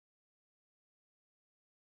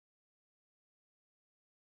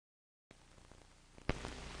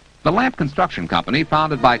The Lamp Construction Company,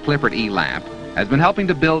 founded by Clifford E. Lamp, has been helping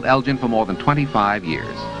to build Elgin for more than 25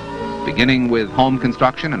 years. Beginning with home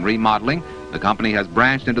construction and remodeling, the company has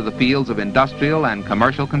branched into the fields of industrial and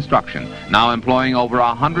commercial construction, now employing over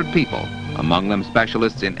 100 people, among them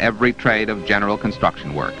specialists in every trade of general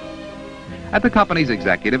construction work. At the company's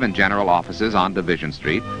executive and general offices on Division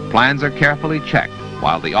Street, plans are carefully checked,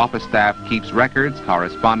 while the office staff keeps records,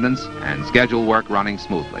 correspondence, and schedule work running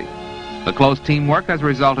smoothly. The close teamwork has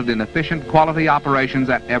resulted in efficient quality operations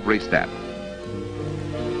at every step.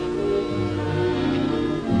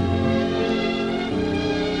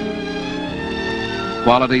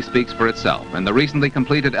 Quality speaks for itself, and the recently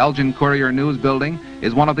completed Elgin Courier News building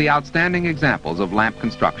is one of the outstanding examples of lamp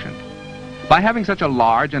construction. By having such a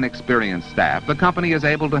large and experienced staff, the company is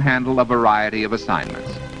able to handle a variety of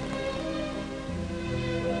assignments.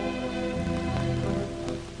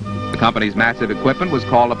 The company's massive equipment was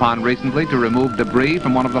called upon recently to remove debris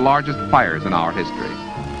from one of the largest fires in our history.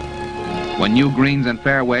 When new greens and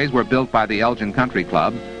fairways were built by the Elgin Country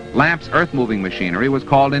Club, Lamp's earth-moving machinery was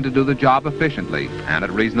called in to do the job efficiently and at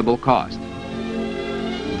reasonable cost.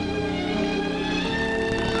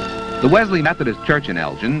 The Wesley Methodist Church in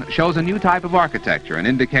Elgin shows a new type of architecture and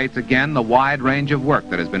indicates again the wide range of work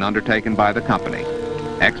that has been undertaken by the company.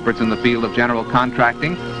 Experts in the field of general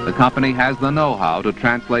contracting, the company has the know-how to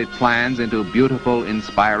translate plans into beautiful,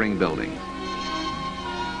 inspiring buildings.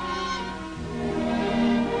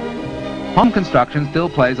 Home construction still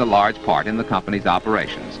plays a large part in the company's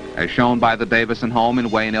operations, as shown by the Davison home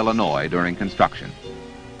in Wayne, Illinois during construction.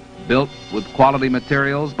 Built with quality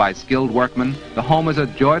materials by skilled workmen, the home is a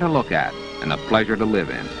joy to look at and a pleasure to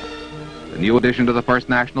live in. The new addition to the First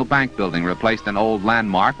National Bank building replaced an old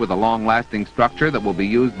landmark with a long-lasting structure that will be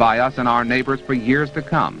used by us and our neighbors for years to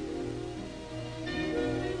come.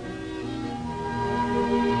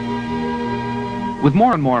 With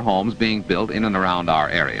more and more homes being built in and around our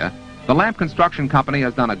area, the Lamp Construction Company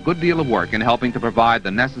has done a good deal of work in helping to provide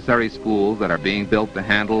the necessary schools that are being built to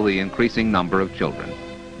handle the increasing number of children.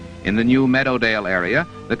 In the new Meadowdale area,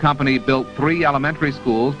 the company built 3 elementary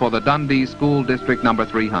schools for the Dundee School District number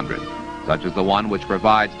 300, such as the one which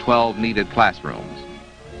provides 12 needed classrooms.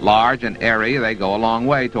 Large and airy, they go a long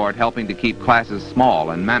way toward helping to keep classes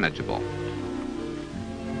small and manageable.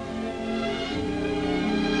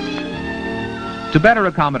 To better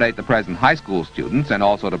accommodate the present high school students and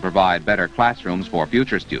also to provide better classrooms for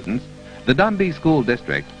future students, the Dundee School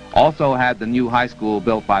District also had the new high school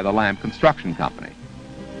built by the Lamp Construction Company.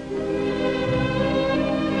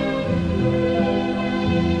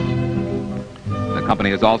 The company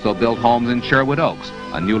has also built homes in Sherwood Oaks,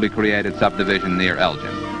 a newly created subdivision near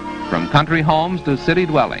Elgin. From country homes to city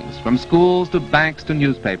dwellings, from schools to banks to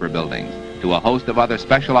newspaper buildings, to a host of other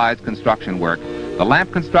specialized construction work, the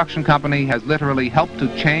Lamp Construction Company has literally helped to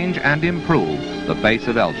change and improve the face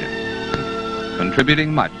of Elgin,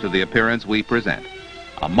 contributing much to the appearance we present.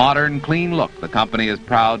 A modern, clean look the company is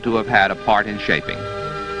proud to have had a part in shaping.